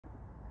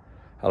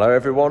Hello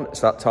everyone, it's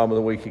that time of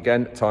the week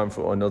again, time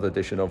for another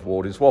edition of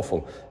Wardy's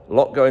Waffle. A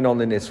lot going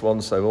on in this one,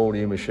 so all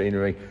you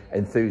machinery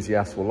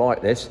enthusiasts will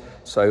like this.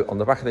 So on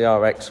the back of the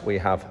RX we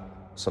have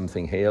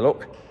something here,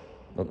 look.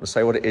 Not going to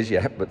say what it is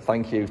yet, but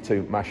thank you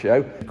to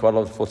Maschio. Quite a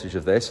lot of footage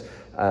of this.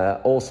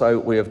 Also,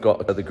 we have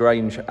got the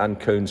Grange and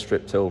Kuhn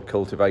strip till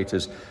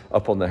cultivators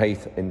up on the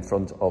heath in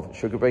front of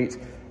sugar beet.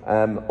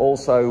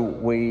 Also,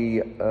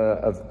 we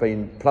have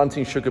been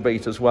planting sugar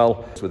beet as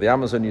well with the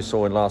Amazon you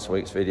saw in last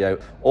week's video.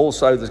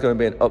 Also, there's going to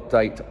be an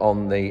update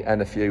on the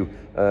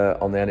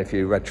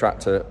NFU Red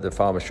Tractor, the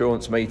farm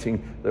assurance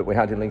meeting that we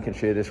had in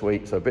Lincolnshire this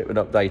week. So a bit of an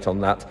update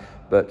on that.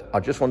 But I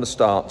just want to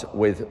start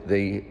with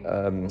the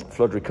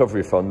flood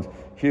recovery fund.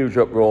 Huge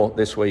uproar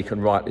this week,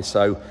 and rightly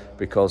so,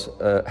 because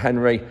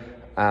Henry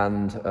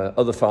and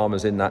other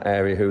farmers in that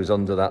area who is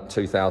under that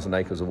 2,000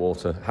 acres of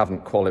water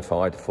haven't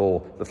qualified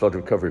for the flood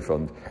recovery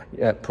fund.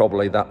 Yeah,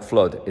 probably that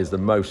flood is the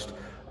most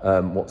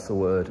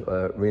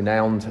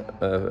renowned,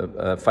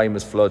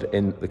 famous flood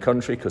in the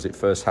country, because it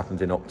first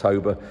happened in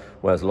October,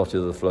 whereas a lot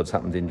of the floods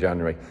happened in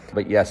January.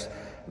 But yes,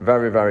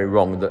 very, very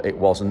wrong that it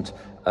wasn't.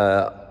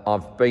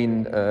 I've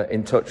been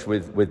in touch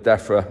with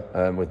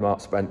DEFRA, with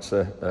Mark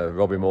Spencer,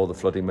 Robbie Moore, the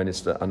flooding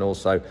minister, and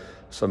also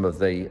some of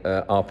the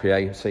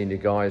RPA senior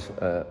guys,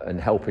 and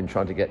helping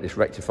trying to get this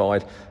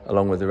rectified,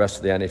 along with the rest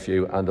of the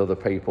NFU and other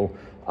people.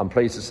 I'm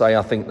pleased to say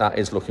I think that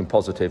is looking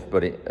positive,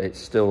 but it's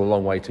still a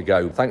long way to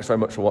go. Thanks very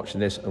much for watching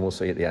this, and we'll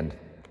see you at the end.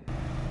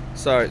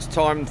 So it's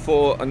time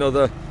for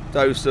another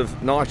dose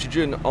of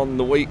nitrogen on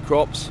the wheat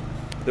crops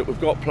that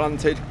we've got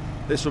planted.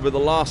 This will be the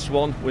last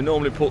one. We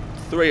normally put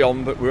 3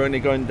 on, but we're only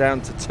going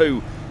down to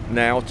 2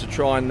 now to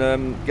try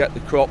and get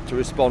the crop to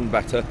respond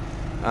better.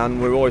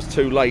 And we're always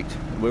too late.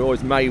 We're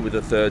always May with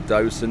the 3rd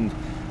dose, and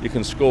you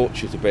can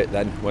scorch it a bit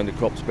then when the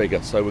crop's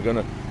bigger. So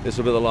this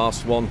will be the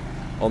last one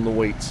on the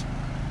wheat.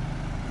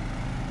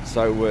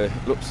 So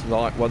looks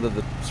like whether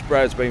the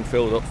sprayer's been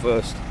filled up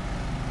first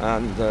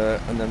and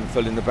then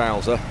filling the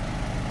Bowser.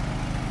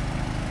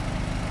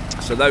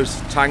 So those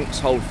tanks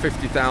hold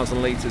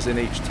 50,000 litres in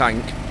each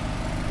tank,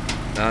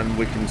 and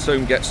we can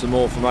soon get some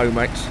more from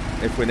Omex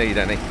if we need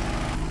any.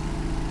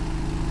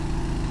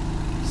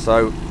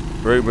 So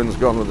Ruben's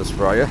gone with the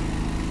sprayer,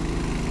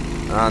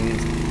 and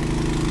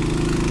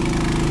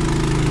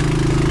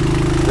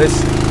we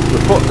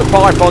put the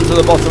pipe onto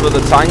the bottom of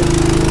the tank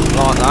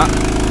like that.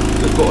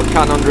 Just put a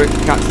can under it to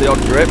catch the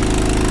odd drip.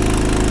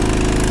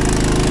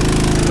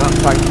 That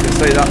tank, you can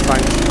see that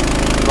tank's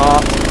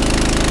marked.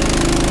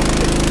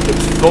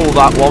 It's full,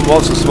 that one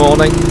was this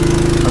morning.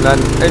 And then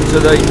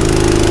into the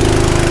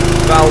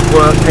valve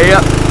work here.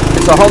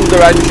 It's a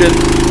Honda engine,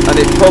 and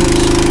it pumps,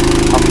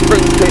 I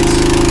think it's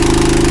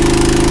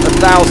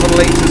 1,000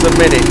 litres a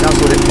minute. That's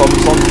what it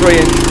pumps on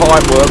 3-inch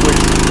pipe work,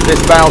 which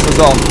this Bowser's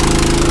on.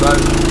 So,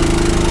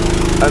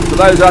 and for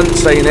those who haven't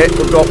seen it,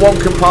 we've got one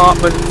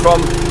compartment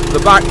from the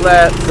back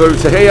there through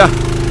to here,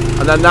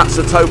 and then that's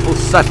a total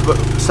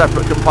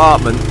separate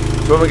compartment.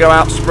 So when we go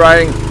out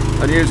spraying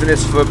and using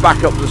this for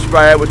backup of the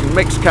sprayer, we can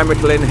mix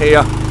chemical in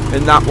here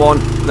in that one,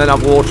 and then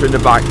have water in the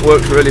back.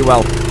 Works really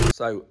well.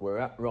 So we're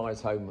at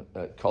Rise Home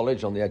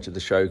College on the edge of the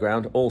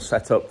showground, all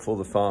set up for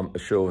the farm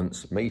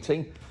assurance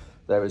meeting.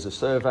 There is a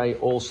survey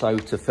also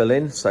to fill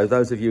in, so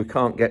those of you who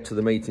can't get to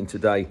the meeting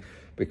today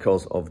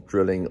because of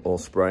drilling or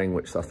spraying,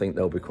 which I think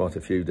there'll be quite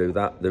a few do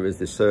that, there is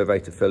this survey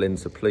to fill in,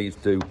 so please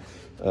do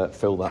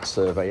fill that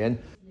survey in.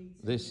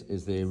 This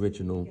is the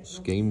original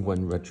scheme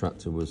when Red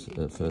Tractor was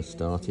first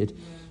started.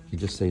 You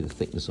just see the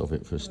thickness of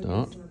it for a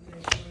start,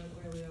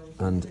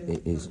 and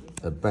it is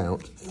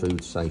about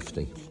food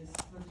safety.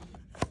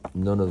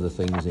 None of the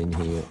things in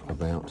here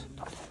about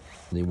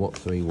the what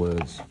 3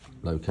 words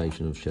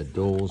location of shed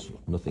doors,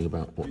 nothing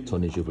about what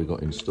tonnage have we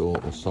got in store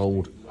or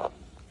sold.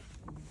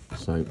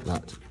 So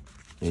that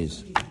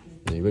is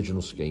the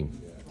original scheme.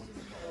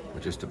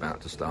 We're just about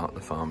to start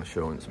the farm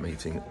assurance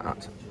meeting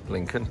at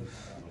Lincoln.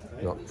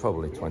 We've got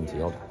probably 20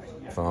 odd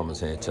farmers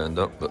here turned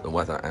up, but the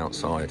weather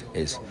outside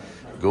is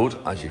good,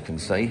 as you can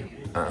see,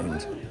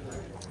 and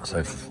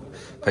so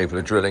people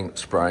are drilling,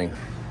 spraying.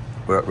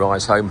 We're at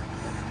Rise Home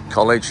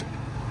College.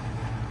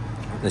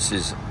 This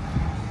is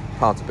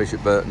part of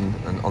Bishop Burton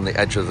and on the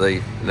edge of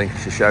the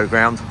Lincolnshire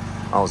Showground.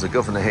 I was a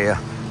governor here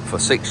for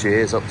 6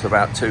 years, up to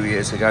about 2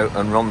 years ago,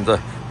 and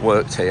Rhonda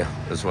worked here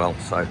as well,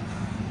 so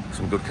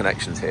some good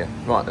connections here.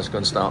 Right, let's go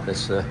and start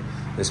this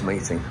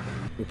meeting.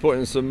 We're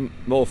putting some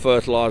more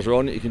fertiliser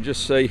on. You can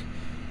just see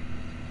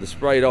the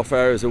sprayed off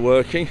areas are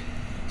working.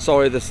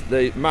 Sorry,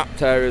 the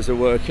mapped areas are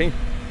working.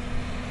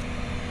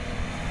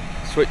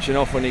 Switching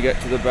off when you get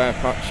to the bare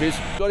patches.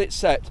 Got it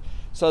set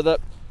so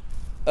that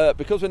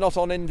because we're not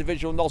on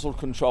individual nozzle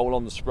control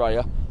on the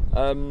sprayer,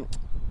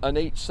 and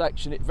each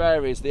section it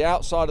varies. The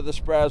outside of the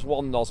sprayer is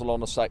 1 nozzle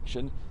on a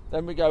section,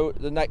 then we go,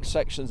 the next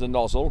section's a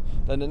nozzle,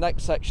 then the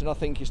next section I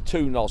think is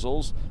 2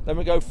 nozzles, then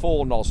we go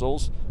 4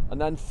 nozzles, and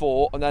then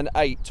 4, and then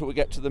 8 till we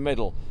get to the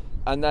middle.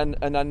 and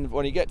then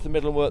when you get to the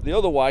middle and work the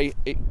other way,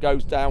 it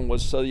goes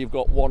downwards, so you've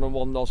got one and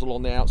one nozzle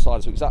on the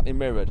outside, so exactly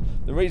mirrored.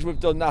 The reason we've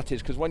done that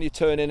is because when you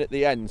turn in at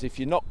the ends, if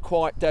you're not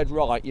quite dead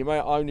right, you may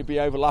only be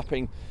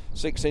overlapping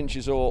 6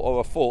 inches or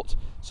a foot,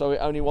 so it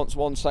only wants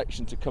one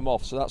section to come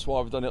off, so that's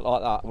why we've done it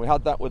like that. And we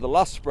had that with the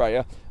last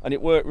sprayer, and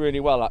it worked really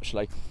well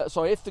actually.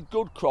 So if the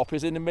good crop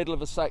is in the middle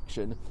of a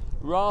section,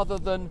 rather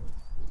than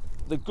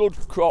the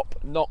good crop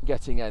not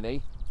getting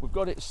any, we've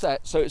got it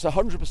set so it's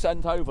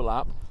 100%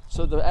 overlap,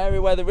 so the area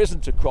where there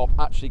isn't a crop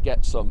actually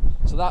gets some.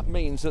 So that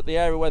means that the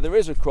area where there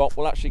is a crop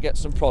will actually get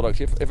some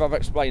product, if I've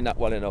explained that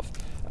well enough.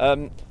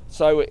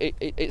 So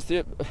it's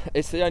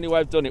the only way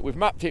I've done it. We've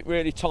mapped it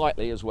really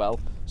tightly as well.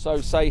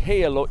 So say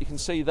here, look, you can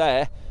see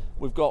there,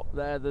 we've got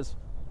there's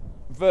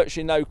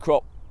virtually no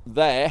crop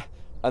there,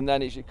 and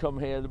then as you come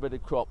here, a bit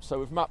of crop. So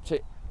we've mapped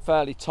it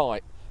fairly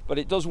tight. But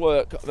it does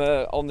work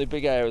on the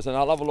big areas, and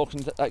I'll have a look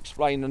and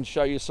explain and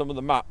show you some of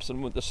the maps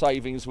and the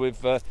savings we've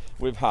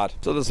had.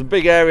 So there's some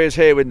big areas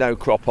here with no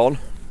crop on.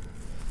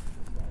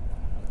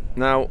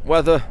 Now,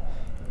 whether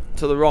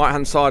to the right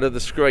hand side of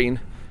the screen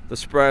the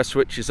sprayer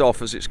switches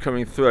off as it's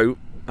coming through,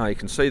 you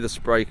can see the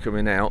spray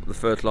coming out, the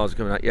fertiliser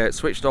coming out. Yeah, it's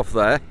switched off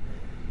there.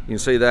 You can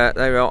see there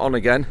we are, on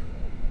again.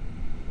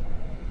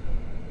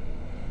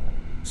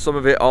 Some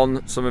of it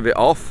on, some of it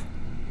off.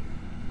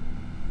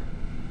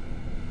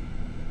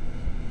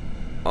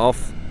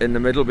 Off in the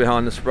middle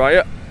behind the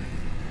sprayer,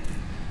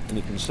 and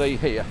you can see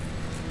here,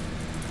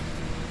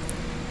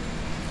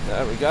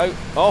 there we go,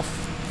 off,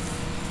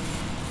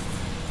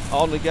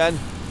 on again.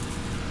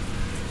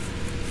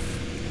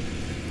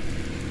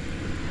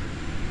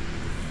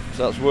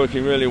 So that's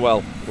working really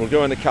well. We'll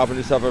go in the cab and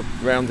just have a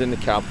round in the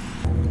cab.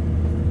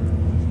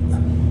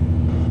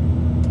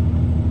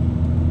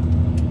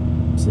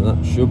 So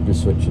that should be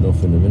switching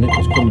off in a minute.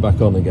 It's come back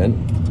on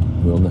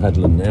again. We're on the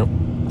headland now.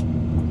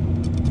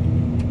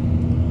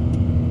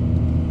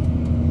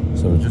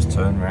 So we'll just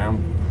turn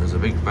round. There's a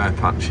big bare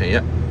patch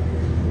here.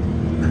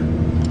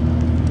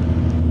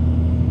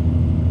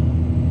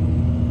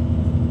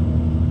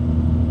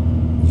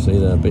 You see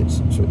there bits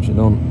switching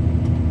on.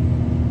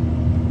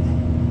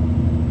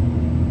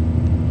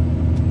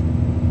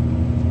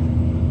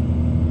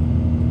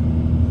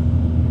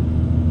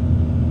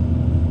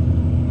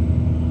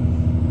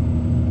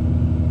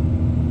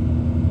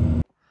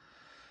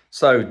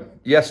 So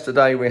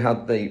yesterday we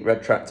had the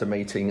Red Tractor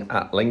meeting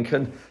at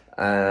Lincoln.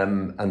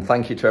 And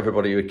thank you to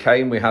everybody who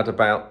came. We had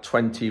about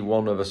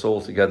 21 of us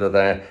all together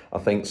there. I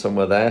think some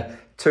were there.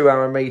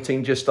 2-hour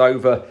meeting, just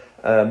over.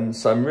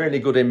 Some really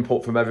good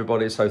input from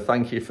everybody. So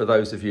thank you for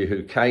those of you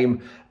who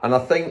came. And I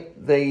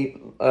think the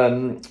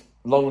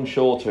long and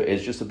short of it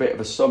is just a bit of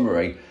a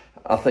summary.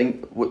 I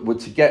think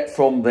to get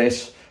from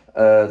this,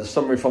 the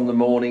summary from the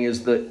morning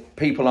is that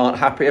people aren't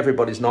happy.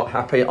 Everybody's not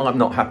happy. I'm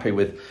not happy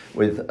with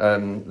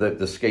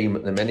the scheme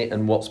at the minute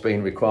and what's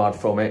being required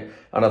from it.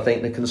 And I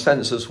think the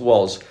consensus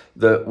was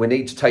that we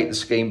need to take the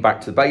scheme back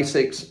to the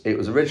basics. It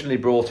was originally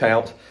brought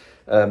out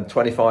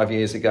 25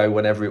 years ago,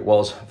 whenever it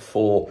was,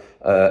 for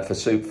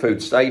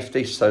food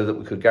safety, so that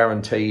we could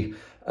guarantee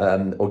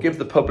or give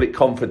the public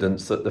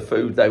confidence that the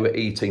food they were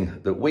eating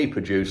that we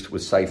produced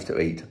was safe to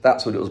eat.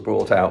 That's what it was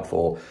brought out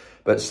for.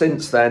 But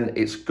since then,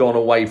 it's gone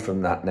away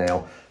from that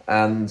now,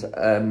 and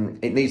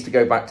it needs to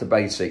go back to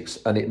basics,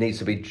 and it needs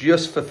to be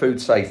just for food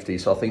safety.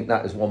 So I think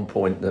that is one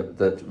point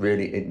that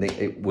really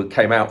it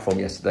came out from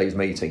yesterday's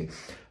meeting.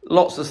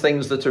 Lots of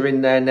things that are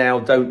in there now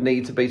don't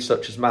need to be,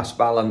 such as mass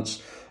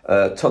balance,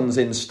 tons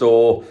in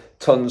store,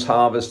 tons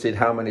harvested,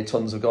 how many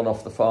tons have gone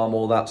off the farm,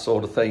 all that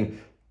sort of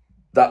thing.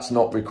 That's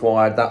not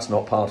required. That's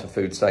not part of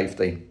food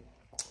safety.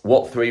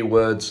 What 3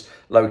 words?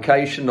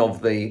 Location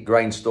of the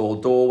grain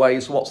store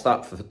doorways. What's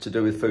that to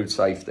do with food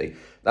safety?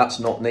 That's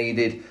not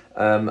needed.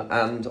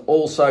 And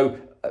also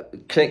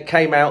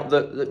came out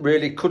that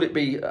really, could it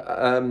be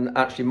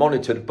actually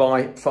monitored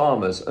by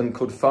farmers, and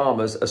could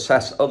farmers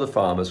assess other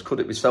farmers? Could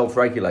it be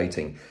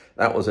self-regulating?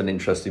 That was an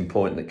interesting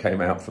point that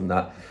came out from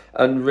that.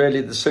 And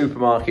really, the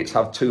supermarkets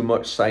have too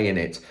much say in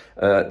it.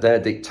 They're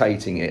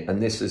dictating it,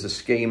 and this is a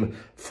scheme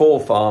for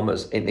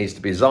farmers. It needs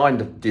to be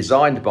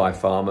designed by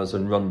farmers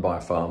and run by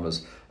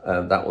farmers.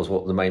 That was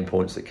what the main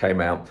points that came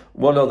out.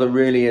 One other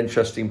really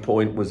interesting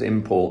point was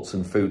imports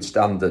and food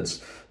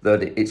standards,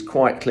 that it's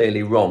quite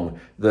clearly wrong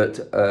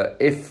that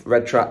if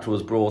Red Tractor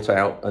was brought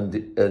out and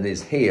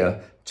is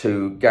here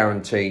to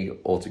guarantee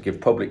or to give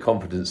public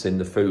confidence in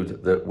the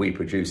food that we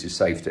produce is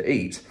safe to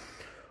eat,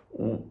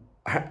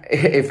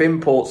 if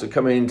imports are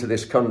coming into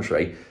this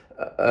country,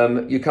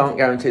 you can't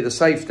guarantee the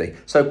safety.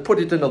 So put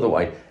it another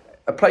way,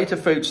 a plate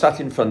of food sat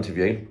in front of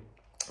you,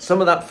 some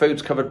of that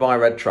food's covered by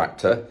Red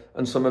Tractor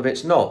and some of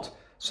it's not.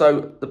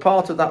 So the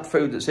part of that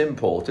food that's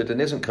imported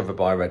and isn't covered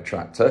by Red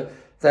Tractor,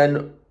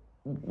 then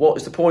what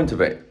is the point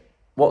of it?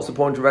 What's the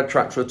point of Red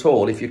Tractor at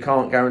all if you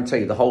can't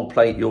guarantee the whole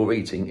plate you're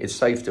eating is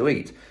safe to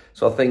eat?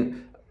 So I think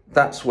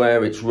that's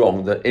where it's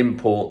wrong, that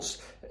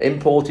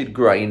imported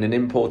grain and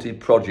imported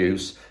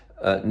produce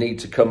need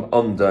to come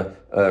under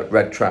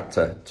Red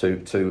Tractor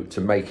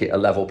to make it a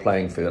level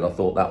playing field. I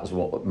thought that was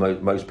what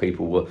most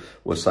people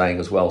were saying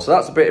as well. So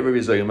that's a bit of a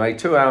resume,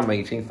 2-hour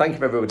meeting. Thank you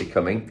for everybody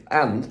coming.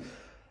 And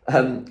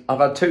I've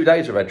had 2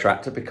 days of Red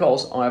Tractor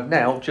because I have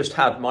now just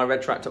had my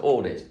Red Tractor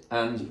audit.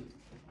 And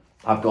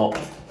I've got,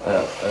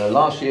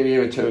 last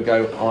year or two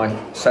ago,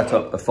 I set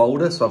up a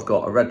folder. So I've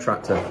got a Red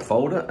Tractor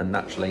folder, and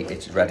naturally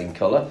it's red in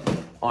colour.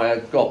 I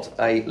have got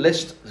a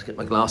list, let's get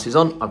my glasses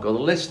on. I've got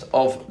a list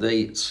of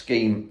the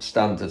scheme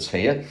standards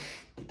here.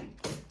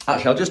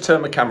 Actually, I'll just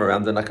turn my camera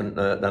around, then I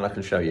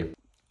can show you.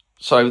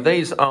 So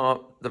these are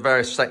the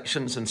various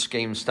sections and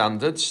scheme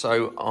standards.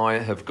 So I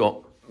have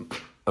got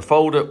a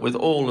folder with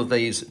all of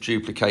these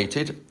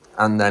duplicated.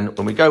 And then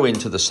when we go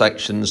into the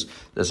sections,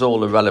 there's all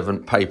the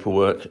relevant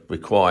paperwork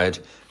required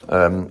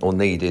or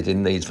needed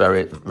in these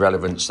very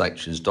relevant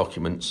sections,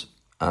 documents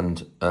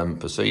and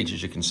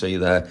procedures, you can see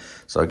there.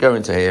 So I go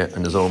into here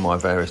and there's all my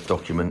various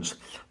documents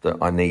that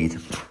I need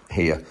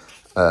here.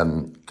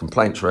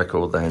 Complaints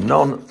record there,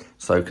 none.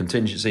 So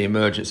contingency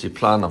emergency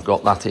plan, I've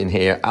got that in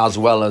here, as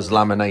well as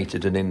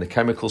laminated and in the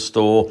chemical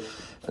store.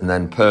 And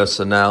then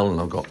personnel, and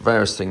I've got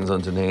various things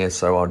under here.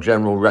 So our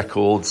general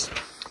records,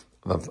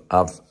 I've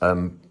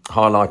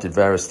highlighted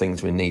various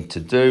things we need to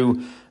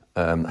do.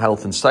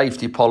 Health and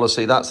safety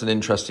policy, that's an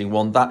interesting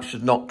one. That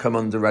should not come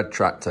under Red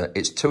Tractor.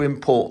 It's too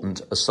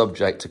important a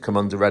subject to come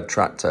under Red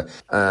Tractor.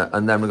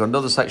 And then we've got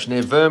another section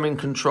here, vermin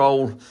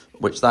control,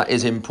 which that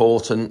is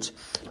important.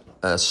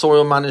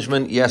 Soil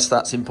management, yes,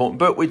 that's important,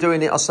 but we're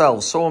doing it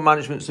ourselves. Soil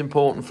management is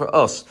important for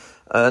us,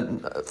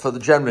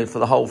 generally for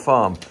the whole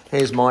farm.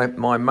 Here's my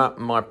map,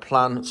 my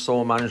plan,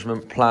 soil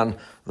management plan,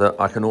 that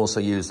I can also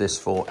use this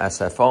for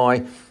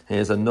SFI.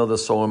 Here's another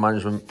soil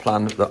management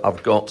plan that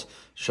I've got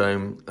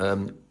showing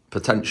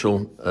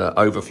potential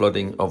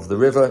overflooding of the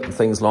river and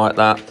things like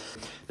that.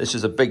 This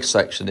is a big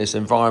section, this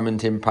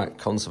environment, impact,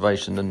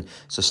 conservation and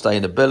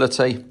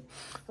sustainability,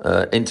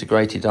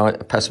 integrated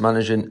pest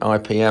management,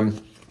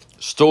 IPM,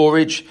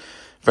 storage,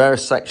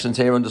 various sections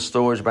here under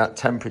storage about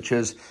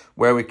temperatures,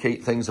 where we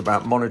keep things,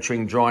 about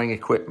monitoring drying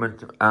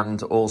equipment,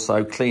 and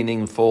also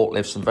cleaning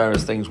forklifts and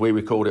various things. We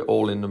record it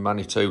all in the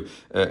Manitou,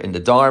 in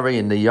the diary,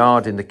 in the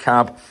yard, in the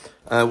cab.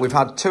 We've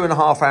had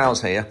 2.5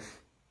 hours here.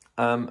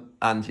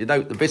 And you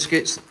note the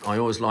biscuits. I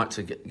always like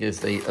to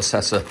give the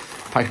assessor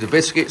a packet of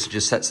biscuits. It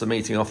just sets the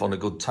meeting off on a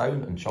good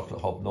tone, and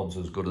chocolate hobnobs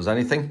are as good as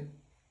anything.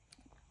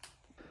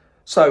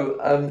 So,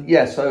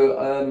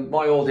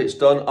 my audit's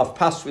done. I've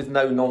passed with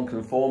no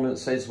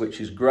non-conformances, which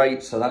is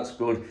great, so that's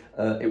good.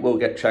 It will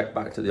get checked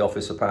back to the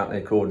office, apparently,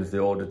 according to the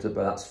auditor,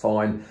 but that's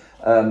fine.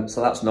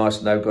 So that's nice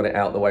to know, got it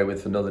out the way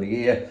with for another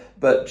year.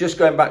 But just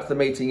going back to the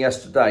meeting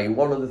yesterday,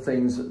 one of the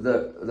things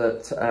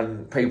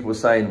that people were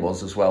saying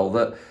was as well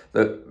that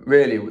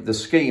really the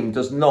scheme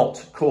does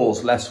not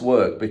cause less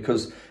work,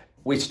 because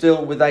we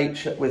still, with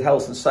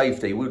health and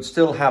safety, we would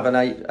still have an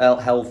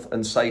health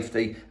and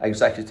safety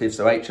executive,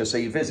 so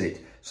HSE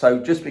visit. So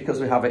just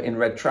because we have it in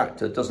Red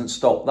Tractor doesn't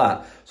stop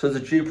that. So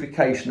there's a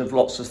duplication of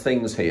lots of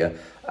things here,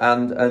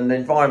 and an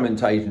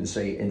Environment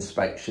Agency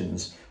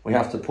inspections. We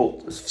have to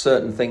put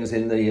certain things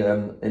in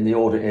the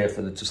audit here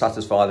to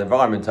satisfy the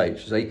Environment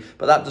Agency,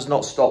 but that does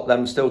not stop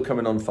them still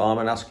coming on farm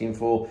and asking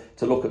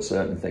to look at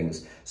certain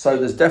things. So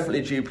there's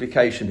definitely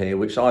duplication here,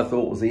 which I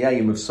thought was the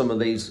aim of some of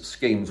these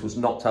schemes, was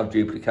not to have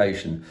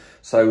duplication.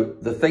 So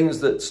the things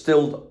that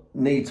still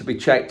need to be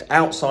checked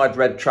outside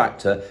Red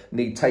Tractor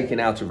need taken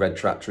out of Red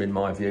Tractor, in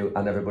my view,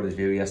 and everybody's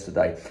view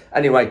yesterday.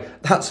 Anyway,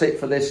 that's it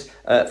for this,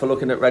 for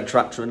looking at Red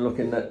Tractor and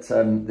looking at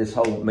this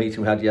whole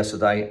meeting we had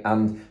yesterday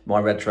and my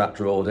Red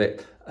Tractor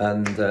audit.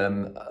 And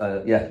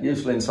yeah,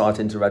 useful insight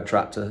into Red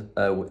Tractor.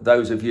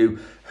 Those of you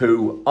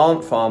who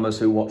aren't farmers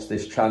who watch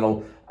this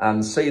channel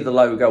and see the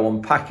logo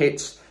on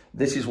packets,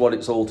 this is what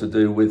it's all to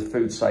do with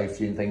food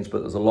safety and things,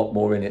 but there's a lot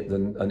more in it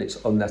and it's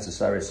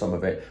unnecessary, some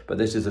of it. But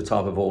this is the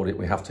type of audit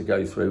we have to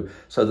go through,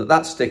 so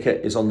that sticker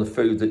is on the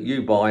food that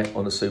you buy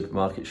on the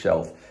supermarket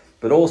shelf.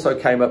 But also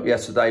came up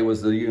yesterday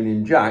was the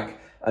Union Jack,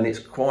 and it's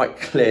quite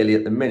clearly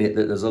at the minute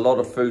that there's a lot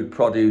of food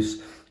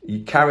produce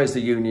carries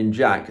the Union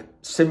Jack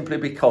simply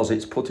because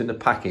it's put in a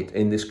packet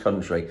in this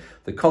country.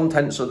 The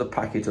contents of the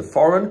packet are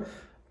foreign,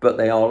 but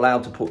they are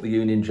allowed to put the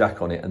Union Jack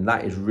on it, and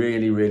that is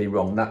really, really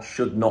wrong. That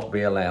should not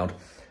be allowed.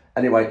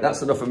 Anyway,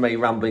 that's enough of me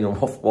rambling and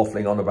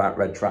waffling on about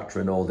Red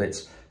Tractor and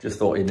audits. Just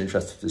thought you'd be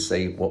interested to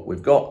see what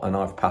we've got, and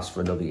I've passed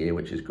for another year,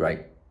 which is great.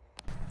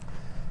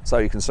 So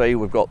you can see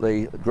we've got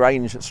the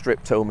Grange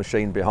strip till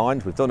machine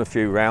behind. We've done a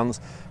few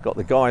rounds. Got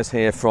the guys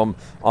here from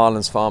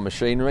Ireland's Farm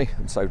Machinery,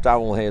 and so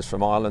Darryl here's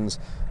from Ireland's,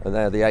 and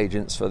they're the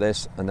agents for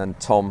this, and then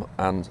Tom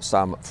and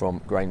Sam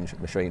from Grange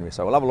Machinery.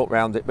 So we'll have a look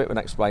round it, bit and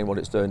explain what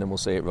it's doing, and we'll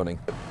see it running.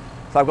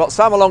 So I've got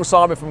Sam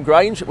alongside me from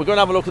Grange. We're going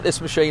to have a look at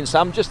this machine,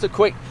 Sam. Just a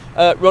quick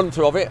run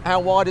through of it. How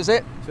wide is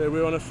it? So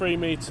we're on a 3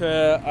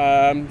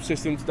 metre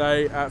system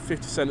today at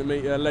 50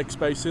 centimetre leg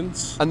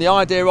spacings. And the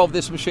idea of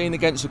this machine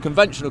against a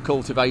conventional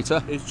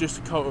cultivator is just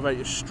to cultivate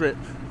a strip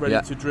ready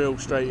to drill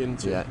straight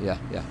into.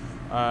 Yeah.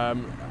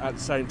 at the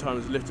same time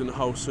as lifting the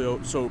whole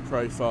soil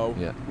profile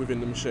within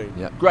the machine.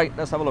 Yeah, great,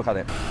 let's have a look at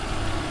it.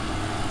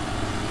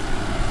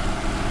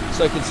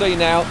 So you can see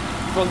now,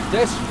 front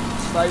disc,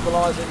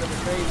 stabilising the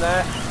machine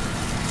there,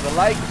 the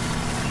leg.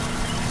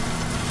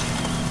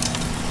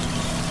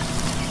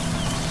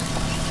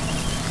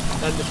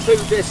 And the two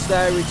discs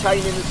there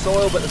retaining the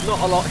soil, but there's not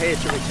a lot here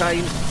to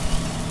retain.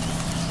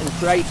 And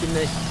creating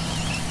this,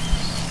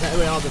 there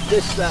we are, the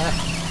disc there,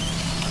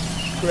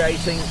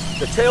 creating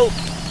the tilt.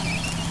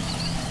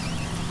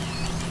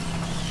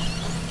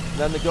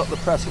 Then they've got the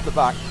press at the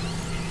back.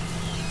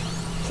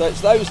 So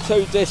it's those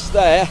two discs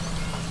there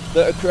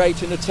that are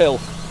creating the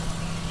tilt.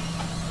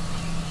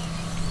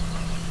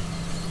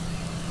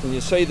 And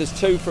you see there's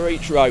two for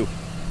each row.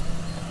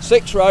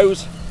 6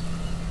 rows.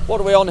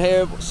 What are we on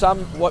here,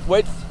 Sam? What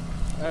width?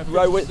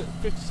 Row width?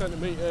 50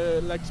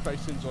 centimetre leg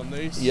spacings on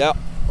these. Yeah.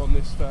 On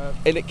this.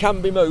 And it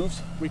can be moved?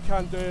 We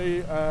can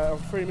do, on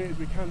 3 metres,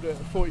 we can do a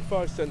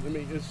 45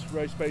 centimetres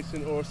row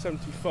spacing or a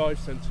 75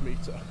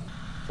 centimetre.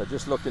 So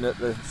just looking at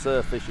the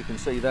surface, you can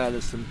see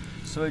there's some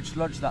sewage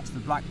sludge, that's the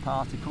black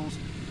particles,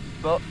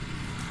 but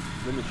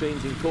the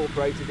machine's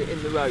incorporated it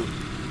in the road.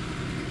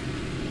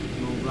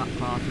 All black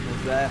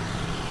particles there.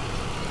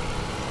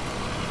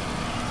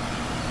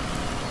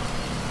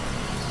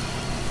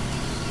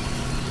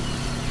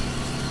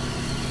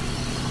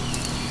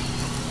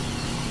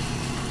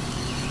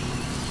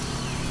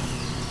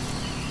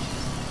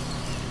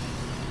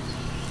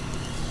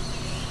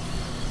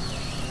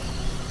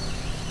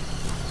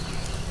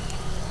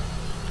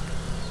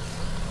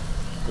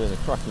 Doing a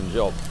cracking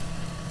job.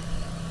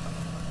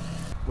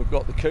 We've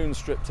got the Kuhn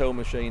strip till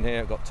machine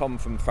here. I've got Tom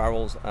from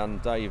Farrell's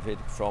and David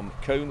from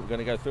Kuhn. We're going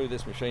to go through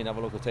this machine, have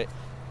a look at it,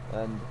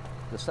 and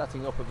the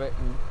setting up of it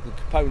and the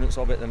components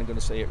of it, then I'm going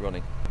to see it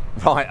running.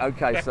 Right,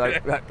 okay, so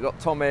we've got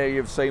Tom here,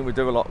 you've seen we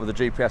do a lot with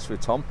the GPS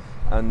with Tom,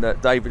 and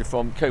David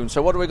from Kuhn.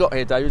 So what do we got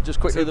here, David? Just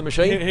quickly, the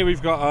machine. Here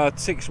we've got our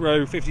 6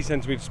 row 50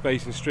 centimetre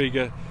space and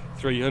Striga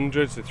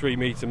 300, so 3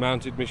 metre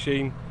mounted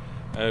machine,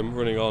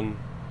 running on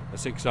a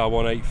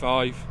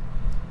 6R185.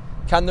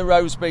 Can the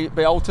rows be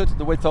altered,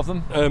 the width of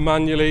them?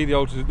 Manually,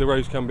 the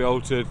rows can be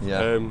altered,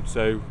 yeah.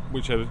 So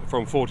whichever,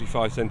 from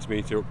 45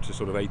 centimetre up to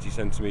sort of 80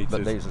 centimetres.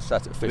 But these are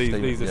set at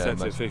 50. These are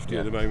set at 50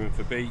 at the moment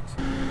for beat.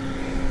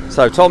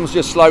 So Tom's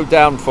just slowed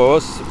down for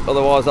us,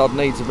 otherwise I'd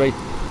need to be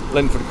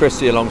Linford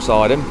Christie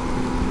alongside him.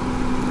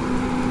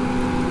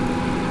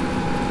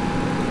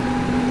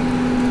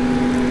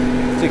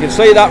 So you can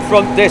see that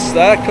front disc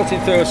there, cutting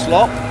through a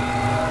slot.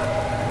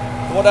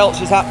 What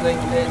else is happening?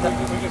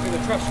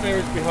 The trash sphere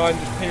is behind,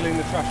 just peeling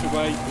the trash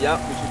away. Yeah.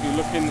 Which, if you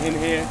look in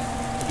here,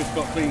 we've just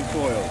got clean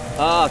soil.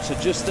 Ah, so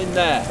just in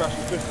there. The trash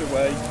is just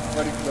away,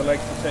 ready for the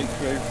legs to take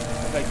through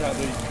and take out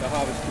the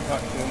harvest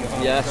compaction and the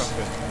harvest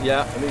traffic.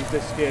 Yeah. And these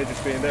discs here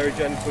just being very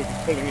gentle,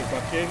 just pulling it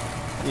back in.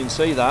 You can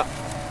see that.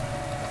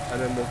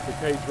 And then the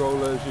cage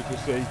roller, as you can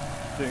see,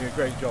 doing a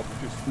great job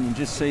of just. You can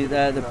just see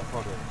there the.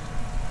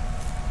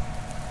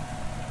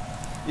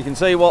 You can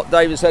see what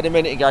David said a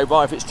minute ago,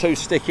 but if it's too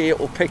sticky it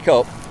will pick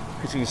up,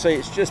 because you can see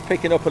it's just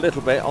picking up a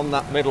little bit on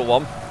that middle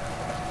one.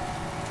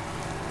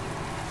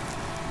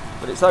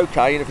 But it's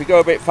okay, and if we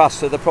go a bit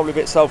faster they're probably a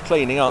bit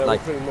self-cleaning, aren't they?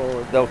 Clean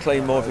more. They'll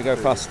clean more if we go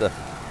faster.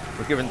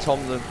 We're giving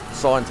Tom the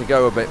sign to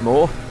go a bit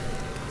more.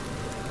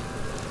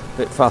 A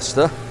bit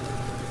faster.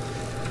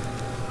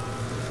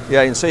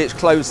 Yeah, you can see it's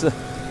closed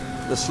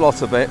the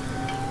slot a bit.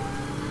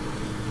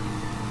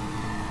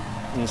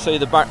 You can see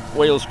the back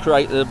wheels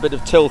create a bit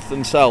of tilt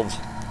themselves.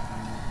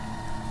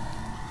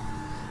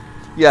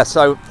 Yeah,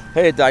 so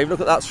here Dave,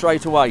 look at that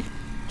straight away.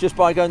 Just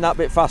by going that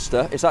bit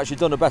faster, it's actually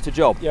done a better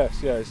job.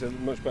 Yes, yeah, it's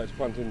much better to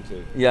plant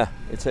into. Yeah,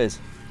 it is.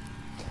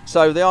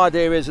 So the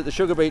idea is that the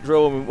sugar beet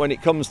drill, when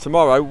it comes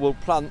tomorrow, we'll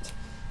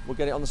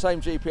get it on the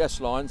same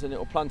GPS lines, and it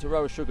will plant a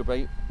row of sugar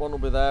beet. One will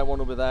be there, one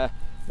will be there,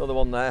 another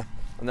one there,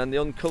 and then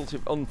the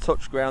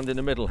untouched ground in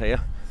the middle here,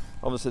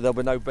 obviously there'll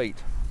be no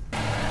beet.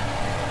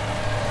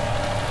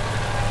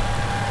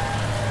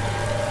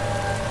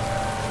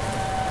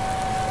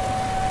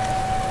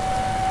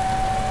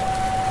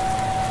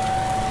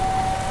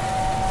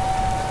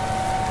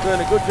 Doing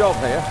a good job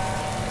here.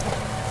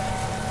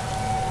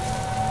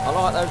 I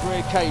like those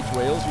rear cage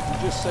wheels. You can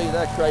just see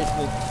they're creating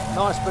a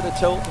nice bit of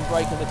tilt and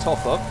breaking the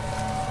top up.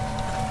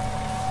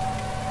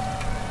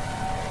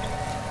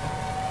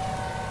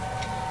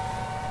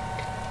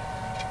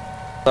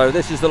 So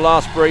this is the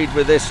last breed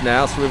with this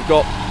now. So we've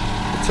got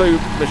the two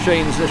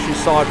machines literally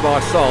side by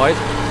side.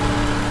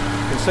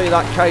 You can see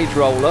that cage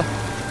roller.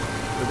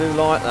 I do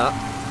like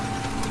that.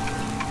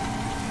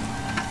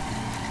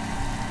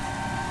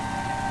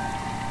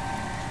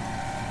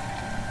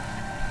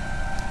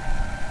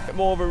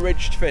 More of a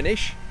ridged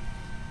finish.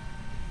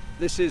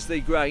 This is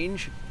the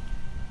Grange,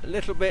 a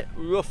little bit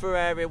rougher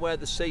area where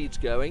the seed's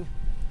going,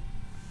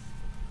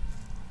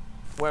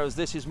 whereas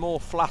this is more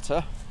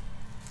flatter,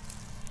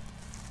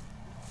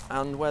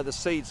 and where the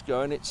seed's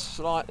going it's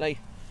slightly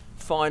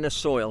finer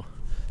soil,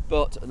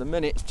 but at the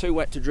minute it's too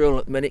wet to drill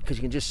at the minute because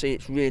you can just see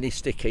it's really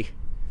sticky.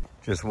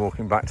 Just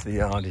walking back to the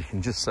yard, you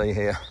can just see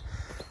here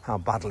how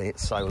badly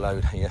it's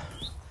soloed here.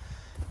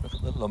 Look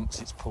at the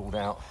lumps it's pulled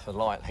out for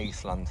light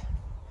heathland.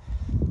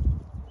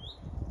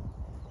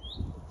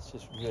 It's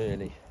just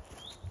really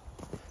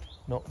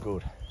not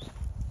good.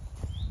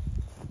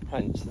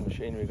 Hence the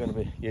machinery we're going to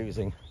be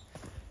using,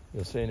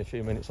 you'll see in a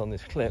few minutes on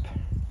this clip,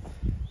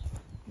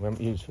 we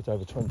haven't used for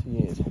over 20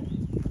 years.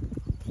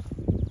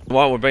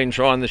 While we've been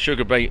trying the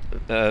sugar beet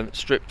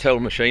strip till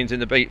machines in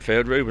the beet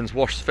field, Ruben's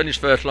finished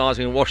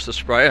fertilising and washed the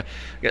sprayer,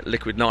 get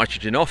liquid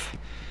nitrogen off.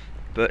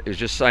 But he was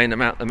just saying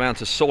the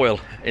amount of soil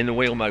in the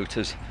wheel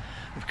motors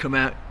have come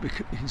out. You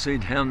can see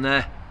down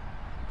there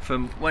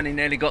from when he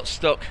nearly got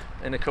stuck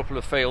in a couple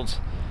of fields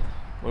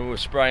when we were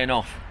spraying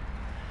off.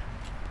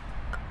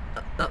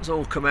 That's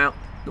all come out,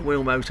 the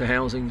wheel motor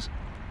housings.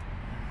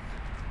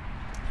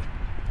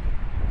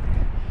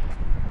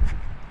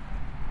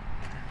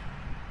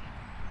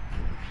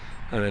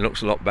 And it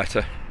looks a lot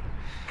better,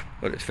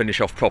 but it's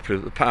finished off properly.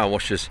 The power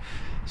washers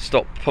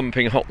stopped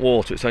pumping hot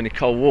water, it's only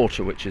cold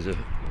water, which is a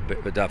bit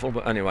of a devil.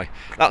 But anyway,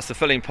 that's the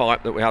filling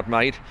pipe that we had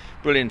made.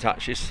 Brilliant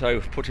actually. So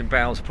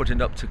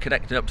connecting up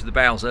to the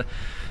Bowser,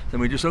 then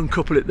we just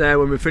uncouple it there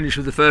when we finish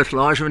with the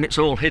fertiliser, and it's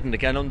all hidden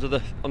again under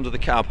the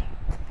cab.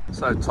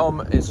 So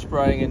Tom is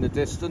spraying in the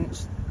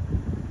distance,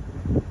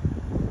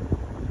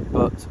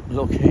 but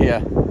look here,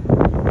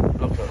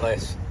 look at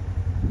this.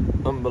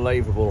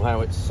 Unbelievable how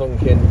it's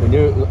sunk in.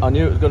 I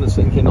knew it was going to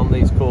sink in on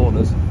these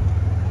corners.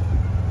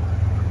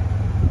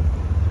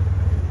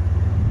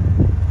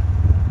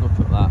 Look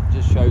at that,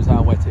 just shows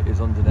how wet it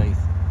is underneath.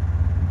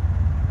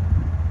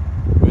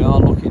 We are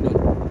looking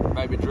at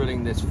maybe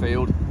drilling this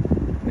field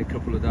in a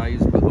couple of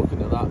days, but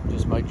looking at that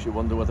just makes you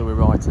wonder whether we're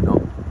right or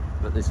not.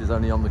 But this is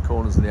only on the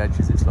corners and the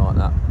edges, it's like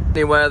that.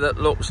 Anywhere that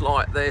looks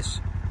like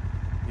this,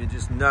 you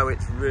just know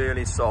it's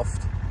really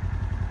soft,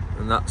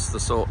 and that's the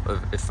sort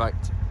of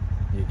effect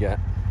you get.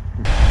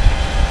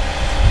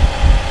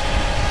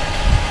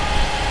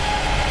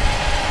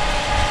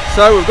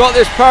 So we've got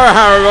this power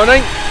harrow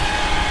running.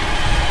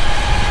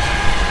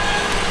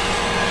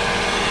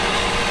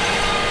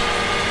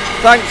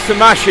 Thanks to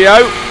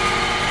Maschio.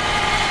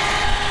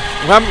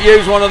 We haven't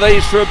used one of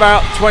these for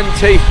about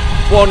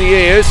 21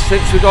 years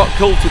since we got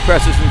culture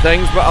presses and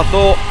things, but I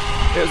thought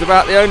it was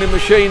about the only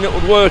machine that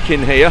would work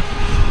in here.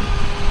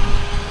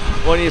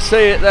 When you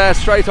see it there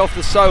straight off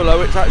the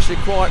solo, it's actually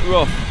quite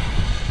rough.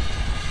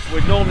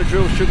 We'd normally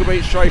drill sugar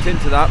beet straight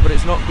into that, but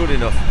it's not good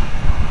enough.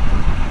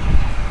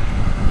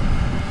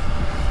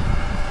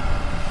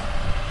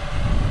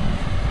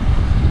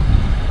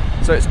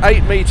 So it's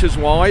 8 metres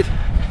wide,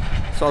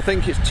 so I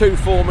think it's 2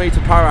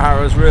 4-metre power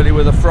harrows really,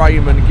 with a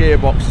frame and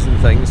gearboxes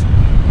and things.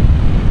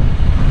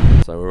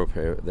 So we're up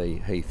here at the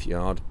Heath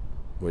yard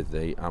with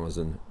the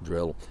Amazon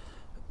drill.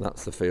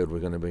 That's the field we're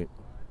going to be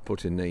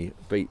putting the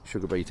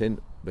sugar beet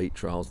in, beet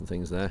trials and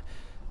things there.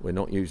 We're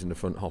not using the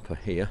front hopper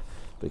here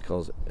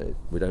because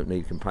we don't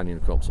need companion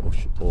crops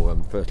or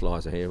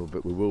fertiliser here,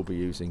 but we will be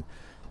using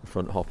the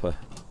front hopper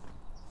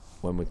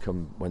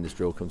when this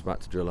drill comes back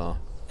to drill our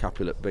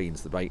Capulet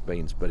beans, the baked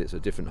beans. But it's a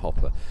different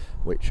hopper,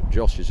 which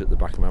Josh is at the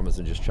back of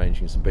Amazon just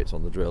changing some bits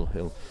on the drill.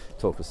 He'll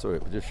talk us through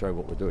it, but just show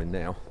what we're doing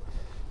now.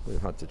 We've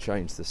had to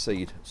change the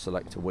seed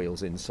selector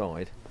wheels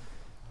inside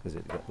because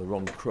it got the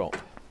wrong crop.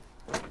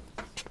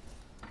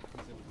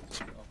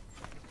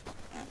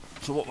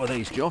 So what were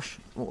these, Josh?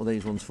 What were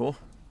these ones for?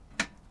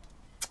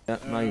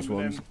 Maize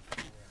ones.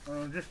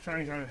 I'll just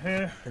change over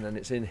here. And then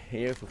it's in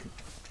here.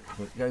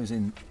 It goes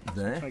in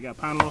there. Take our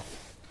panel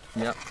off.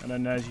 Yep. And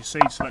then there's your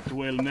seed selector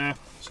wheel in there.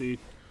 So you,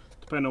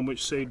 depending on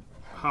which seed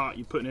heart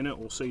you're putting in it,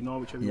 or seed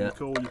nine, whichever you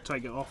call, you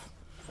take it off.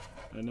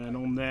 And then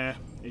on there,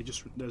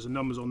 there's the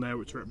numbers on there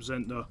which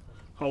represent the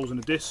holes in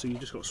the disc. So you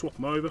just got to swap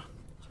them over,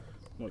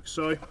 like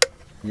so.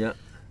 Yeah.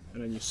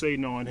 And then your seed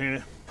nine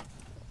here.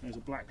 There's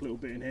a black little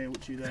bit in here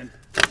which you then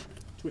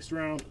twist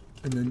around.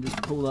 And then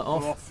just pull that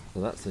off.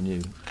 So that's the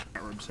new.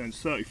 That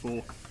represents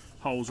 34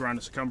 holes around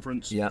the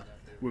circumference. Yeah.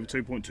 With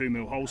a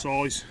 2.2mm hole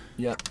size.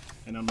 Yeah.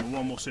 And then the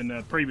one what's in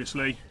there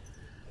previously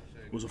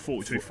was a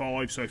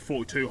 42.5, so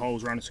 42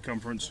 holes around the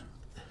circumference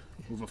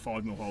with a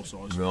 5mm hole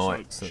size.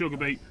 Right. So sugar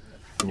beet.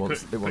 It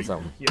wants that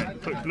one. Yeah,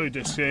 put blue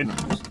disc in,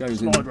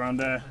 slide around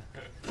there,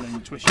 and then you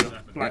twist your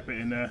black bit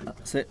in there.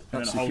 That's it.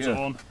 And then it holds it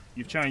on.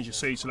 You've changed your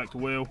seed selector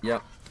wheel. Yeah.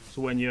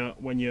 So when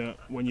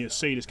your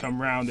seed has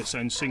come round, it's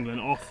then singling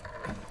it off.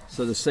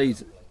 So the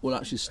seeds will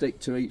actually stick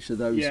to each of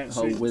those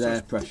holes with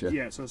air pressure.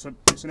 Yeah, so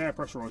it's an air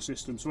pressurised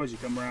system. So as you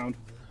come round,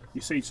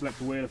 your seed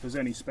selector wheel, if there's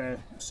any spare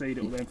seed,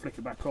 it will then flick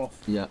it back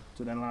off. Yeah.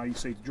 To then allow your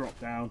seed to drop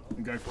down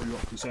and go through your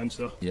optic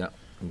sensor. Yeah.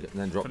 And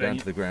then drop down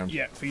to the ground.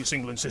 Yeah, for your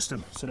singling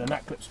system. So then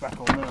that clips back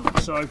on there like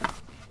so.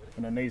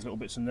 And then these little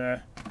bits in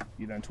there,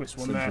 you then twist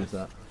one there,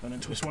 and then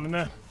twist one in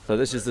there. So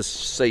this is the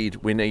seed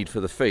we need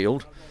for the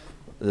field.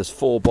 There's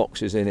 4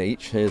 boxes in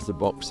each. Here's the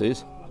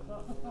boxes.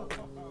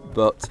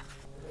 But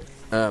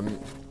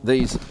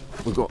these,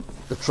 we've got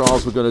the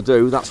trials we're going to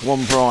do. That's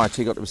one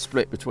variety, got to be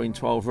split between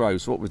 12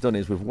 rows. So what we've done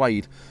is we've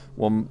weighed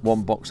one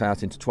box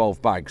out into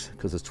 12 bags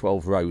because there's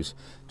 12 rows,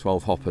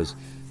 12 hoppers.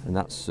 and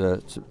that's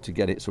to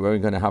get it. So we're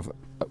going to have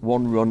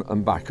one run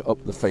and back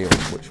up the field,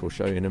 which we'll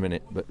show you in a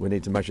minute, but we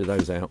need to measure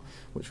those out,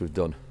 which we've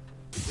done.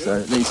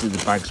 So these are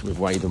the bags, we've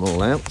weighed them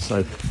all out.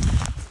 So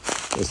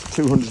there's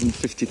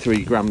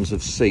 253 grams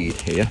of seed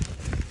here.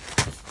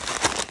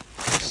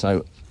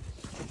 So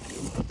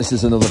this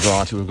is another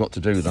variety, we've got to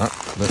do that.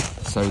 But,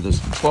 so there's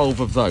 12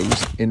 of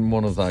those in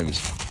one of those.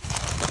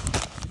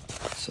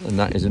 So, and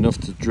that is enough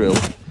to drill.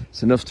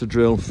 It's enough to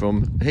drill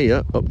from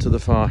here up to the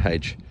far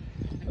hedge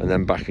and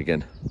then back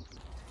again.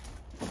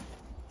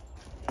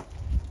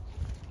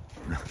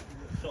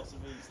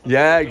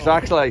 Yeah,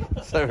 exactly.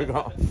 So we've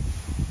got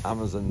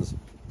Amazon's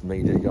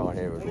media guy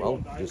here as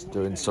well, just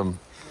doing some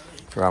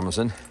for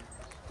Amazon.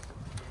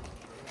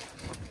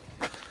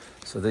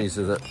 So these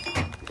are the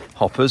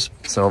hoppers.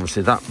 So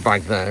obviously that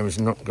bag there is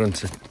not going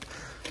to,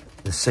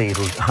 the seed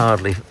will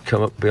hardly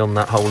come up beyond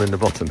that hole in the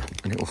bottom,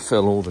 and it will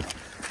fill all the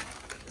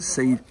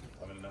seed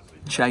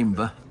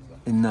chamber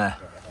in there.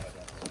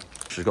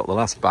 She's got the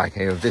last bag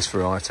here of this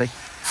variety.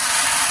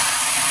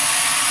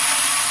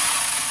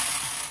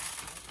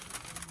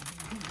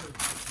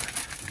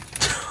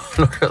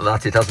 Look at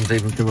that, it hasn't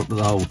even come up with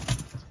the hole.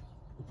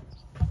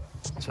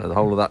 So the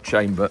whole of that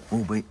chamber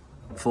will be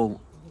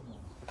full.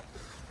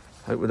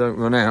 Hope we don't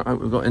run out, hope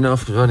we've got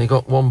enough, because we've only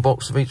got one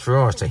box of each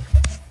variety.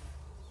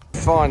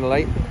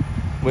 Finally,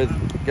 with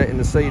getting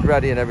the seed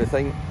ready and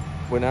everything,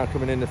 we're now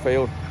coming in the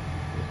field.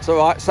 It's all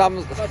right,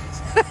 Sam's,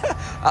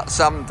 that's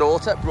Sam's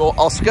daughter, brought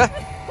Oscar,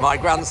 my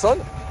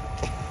grandson.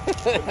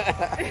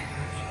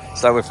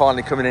 So we're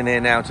finally coming in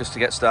here now just to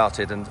get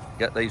started and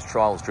get these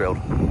trials drilled.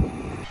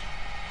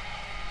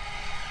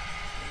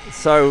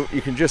 So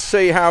you can just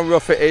see how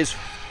rough it is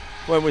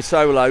when we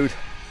soloed.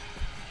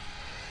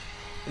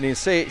 And you can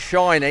see it's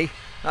shiny,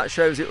 that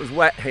shows it was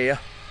wet here.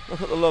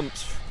 Look at the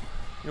lumps,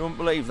 you wouldn't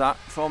believe that,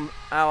 from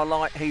our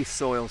light heath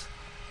soils.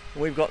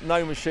 We've got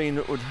no machine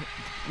that would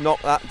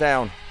knock that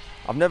down.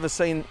 I've never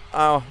seen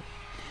our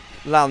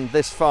land,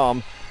 this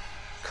farm,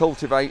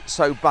 cultivate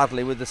so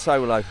badly with the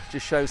solo.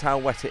 Just shows how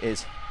wet it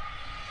is.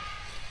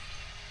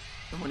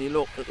 And when you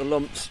look at the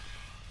lumps,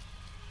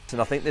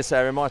 and I think this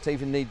area might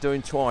even need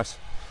doing twice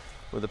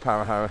with the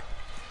power harrow.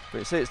 But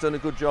you see it's done a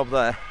good job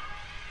there.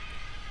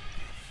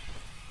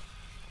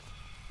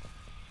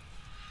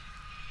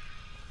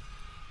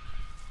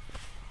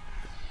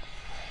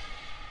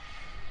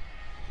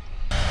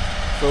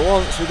 For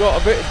once we've got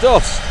a bit of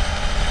dust.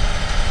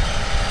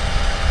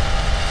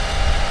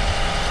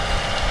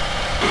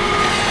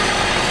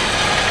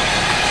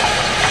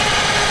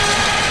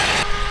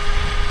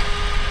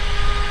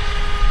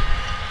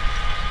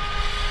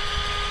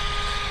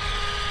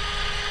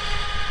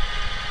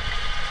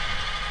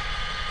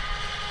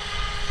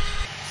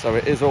 So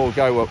it is all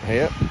go up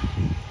here,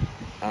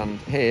 and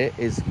here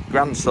is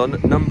grandson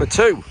number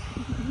 2,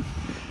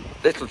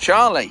 little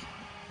Charlie.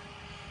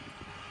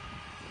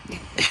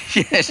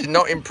 Yes,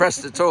 not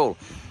impressed at all.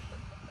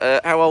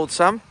 How old,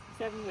 Sam?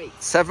 7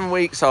 weeks. 7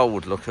 weeks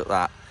old, look at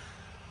that.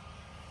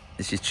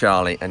 This is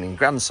Charlie, and in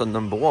grandson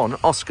number 1,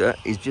 Oscar,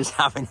 is just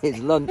having his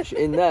lunch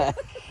in there.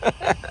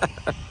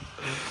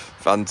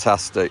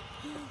 Fantastic,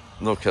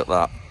 look at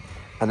that.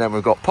 And then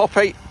we've got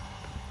Poppy,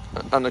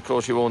 and of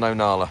course you all know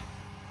Nala.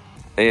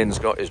 Ian's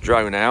got his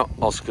drone out,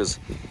 Oscar's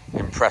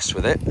impressed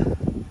with it.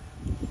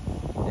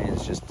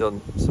 Ian's just done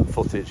some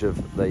footage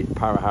of the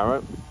power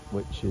harrow,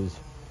 which is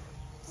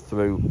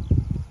through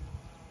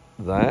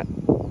there.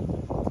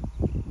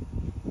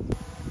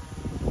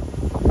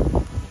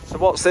 So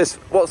what's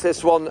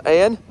this one,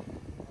 Ian?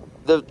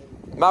 The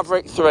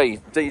Maverick 3,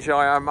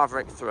 DJI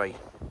Maverick 3.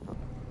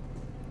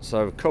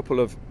 So a couple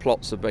of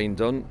plots have been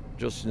done,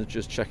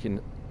 just checking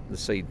the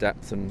seed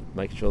depth and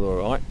making sure they're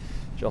all right.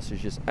 Joss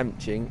is just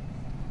emptying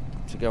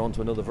to go on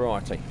to another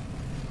variety.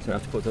 So I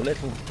have to put a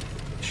little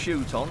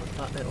chute on,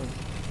 that little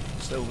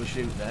silver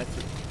chute there,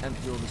 to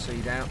empty all the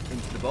seed out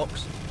into the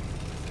box.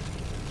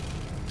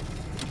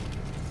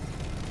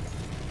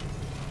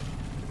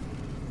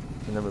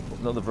 And then we put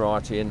another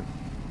variety in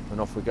and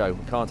off we go.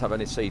 We can't have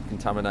any seed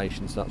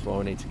contamination, so that's why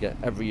we need to get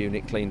every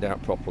unit cleaned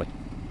out properly.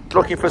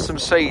 Looking for some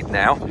seed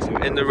now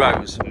in the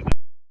rows.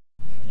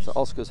 So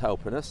Oscar's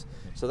helping us.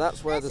 So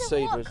that's where the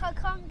seed was. I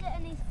can't get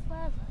any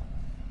further.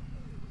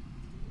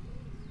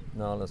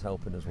 Nala's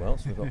helping as well,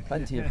 so we've got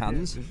plenty of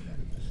hands.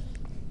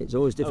 It's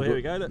always difficult. Oh, here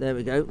we go, look. There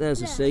we go,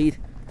 there's a seed.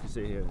 You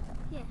see here?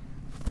 Yeah.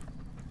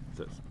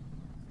 So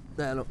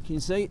There, look, can you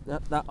see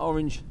that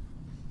orange?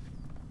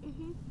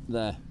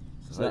 There.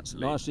 So that's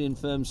nicely in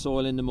firm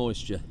soil in the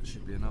moisture. there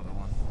should be another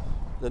one.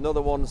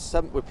 Another one,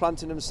 we're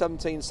planting them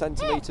 17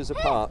 centimetres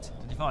apart.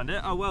 Did you find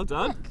it? Oh, well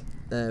done.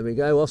 There we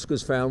go,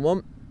 Oscar's found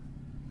one.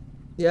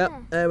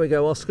 Yeah, there we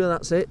go, Oscar,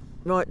 that's it.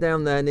 Right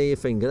down there near your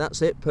finger,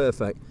 that's it,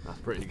 perfect. That's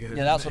pretty good.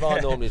 Yeah, that's what I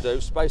normally do.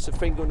 Space a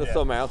finger and a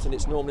thumb out, and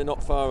it's normally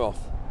not far off.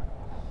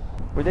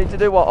 We need to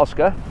do what,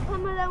 Oscar?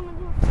 Come along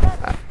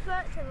and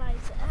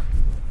fertiliser.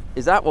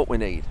 Is that what we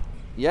need?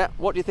 Yeah,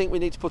 what do you think we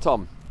need to put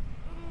on?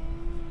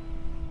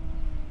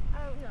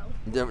 I don't know.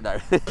 You don't know.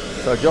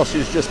 So Josh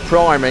is just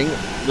priming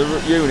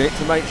the unit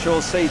to make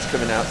sure seed's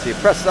coming out. So you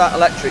press that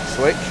electric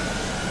switch,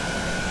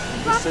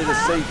 Just see the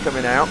seed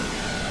coming out.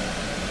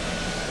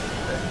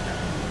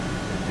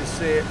 Just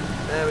see it.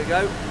 There we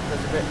go.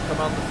 There's a bit come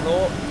on the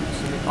floor.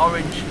 Some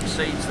orange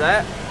seeds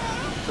there.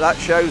 So that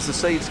shows the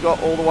seeds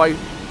got all the way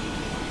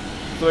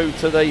through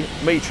to the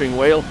metering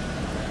wheel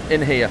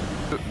in here.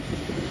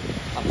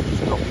 I'm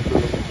just dropping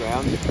through in the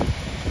ground.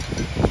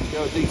 You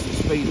go a decent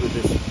speed with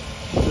this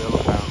drill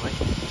apparently.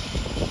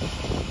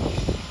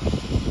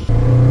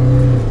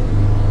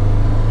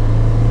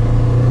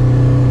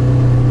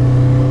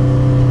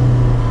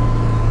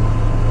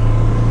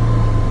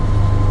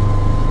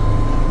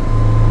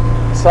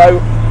 So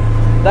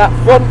that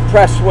front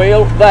press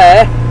wheel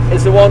there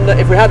is the one that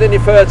if we had any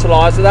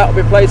fertiliser, that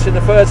would be placed in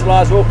the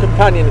fertiliser or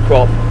companion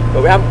crop,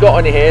 but we haven't got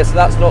any here, so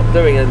that's not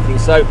doing anything.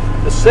 So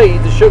the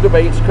seed, the sugar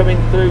beets coming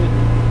through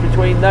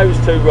between those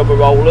two rubber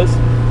rollers,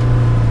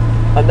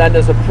 and then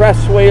there's a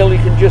press wheel you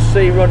can just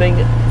see running,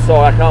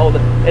 sorry I can't hold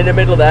it, in the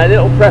middle there, a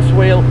little press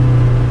wheel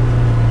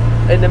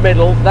in the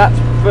middle, that's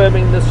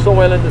firming the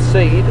soil and the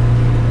seed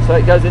so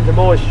it goes into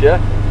moisture,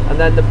 and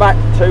then the back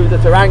two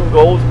that are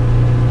angled,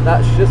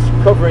 that's just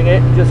covering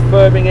it, just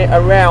firming it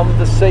around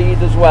the seed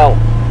as well.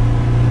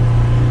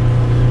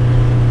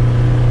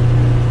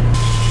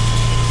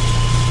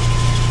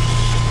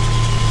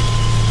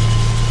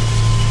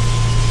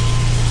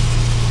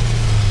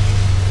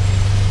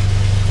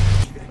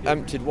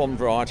 Emptied one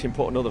variety and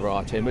put another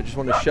variety in, but just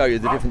want to show you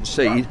the different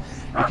seed.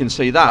 You can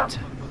see that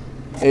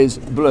is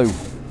blue.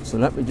 So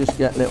let me just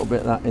get a little bit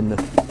of that in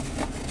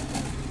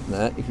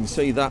there. You can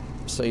see that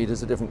seed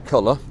is a different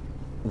colour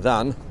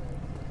than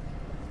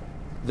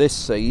this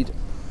seed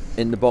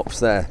in the box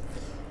there.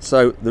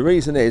 So the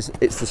reason is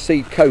it's the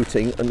seed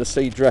coating and the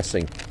seed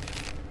dressing.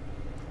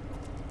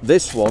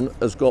 This one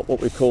has got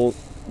what we call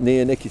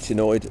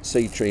neonicotinoid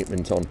seed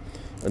treatment on,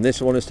 and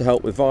this one is to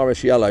help with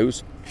virus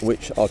yellows,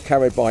 which are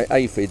carried by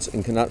aphids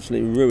and can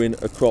actually ruin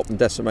a crop and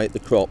decimate the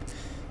crop.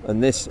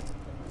 And this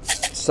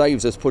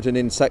saves us putting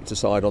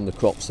insecticide on the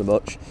crop so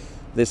much.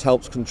 This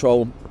helps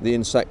control the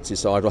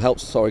insecticide, or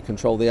helps, sorry,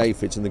 control the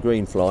aphids and the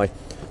green fly,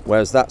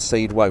 whereas that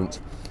seed won't.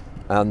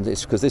 And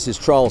it's because this is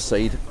trial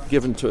seed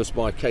given to us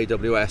by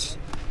KWS,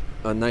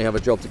 and they have a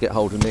job to get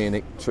hold of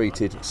neonic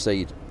treated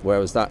seed,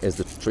 whereas that is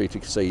the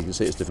treated seed. You can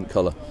see it's a different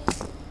colour,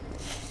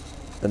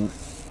 and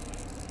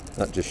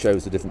that just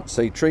shows the different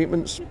seed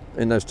treatments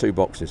in those two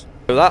boxes.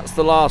 So that's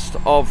the last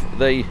of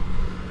the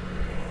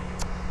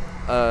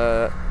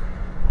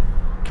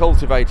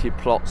cultivated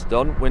plots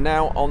done. We're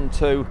now on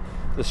to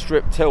the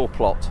strip till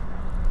plot.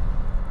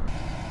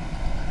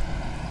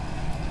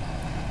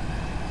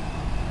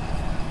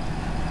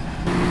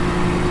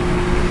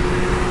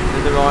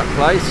 In the right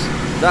place.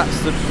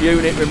 That's the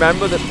unit,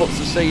 remember, that puts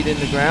the seed in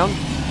the ground.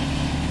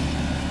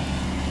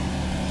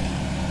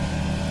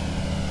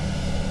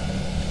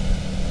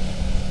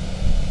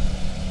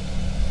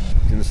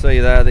 You can see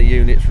there the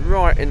unit's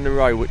right in the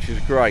row, which is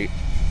great.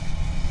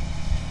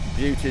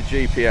 Beauty of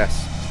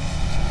GPS.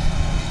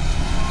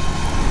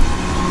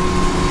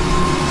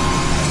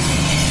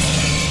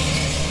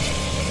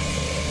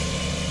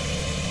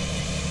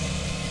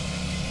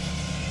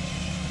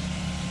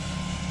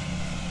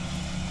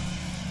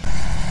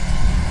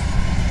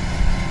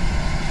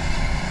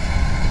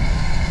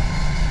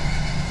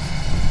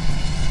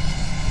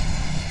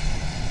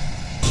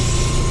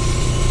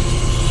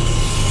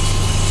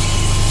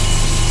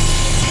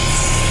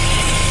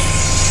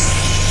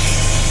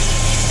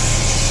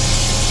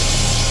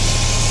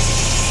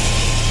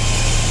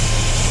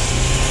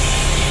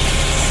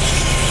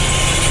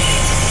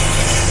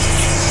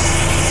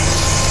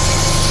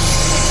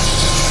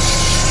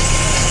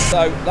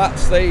 So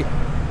that's the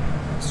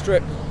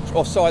strip,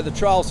 or sorry, the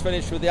trial's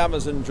finished with the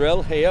Amazon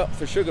drill here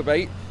for sugar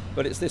beet,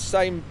 but it's this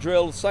same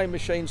drill, same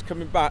machine's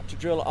coming back to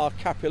drill our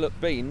Capulet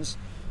beans.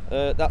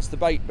 That's the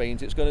baked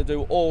beans. It's going to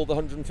do all the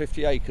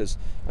 150 acres,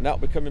 and that'll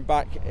be coming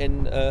back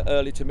in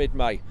early to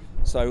mid-May.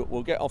 So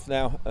we'll get off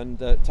now and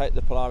take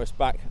the Polaris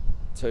back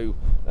to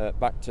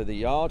the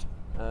yard,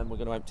 and we're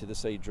going to empty the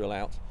seed drill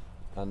out,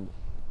 and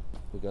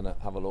we're going to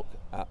have a look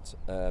at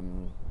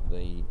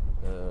the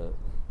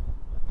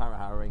para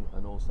harrowing,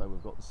 and also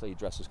we've got the seed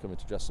dressers coming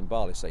to dress some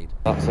barley seed.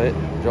 That's it.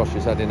 Josh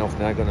is heading off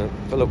now, going to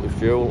fill up with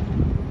fuel.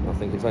 I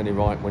think it's only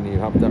right when you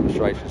have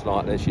demonstrations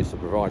like this, you should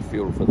provide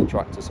fuel for the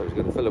tractor, so he's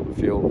going to fill up with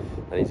fuel,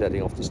 and he's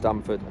heading off to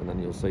Stamford, and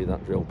then you'll see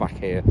that drill back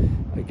here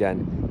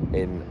again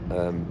in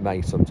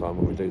May sometime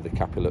when we do the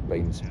Capulet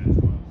beans.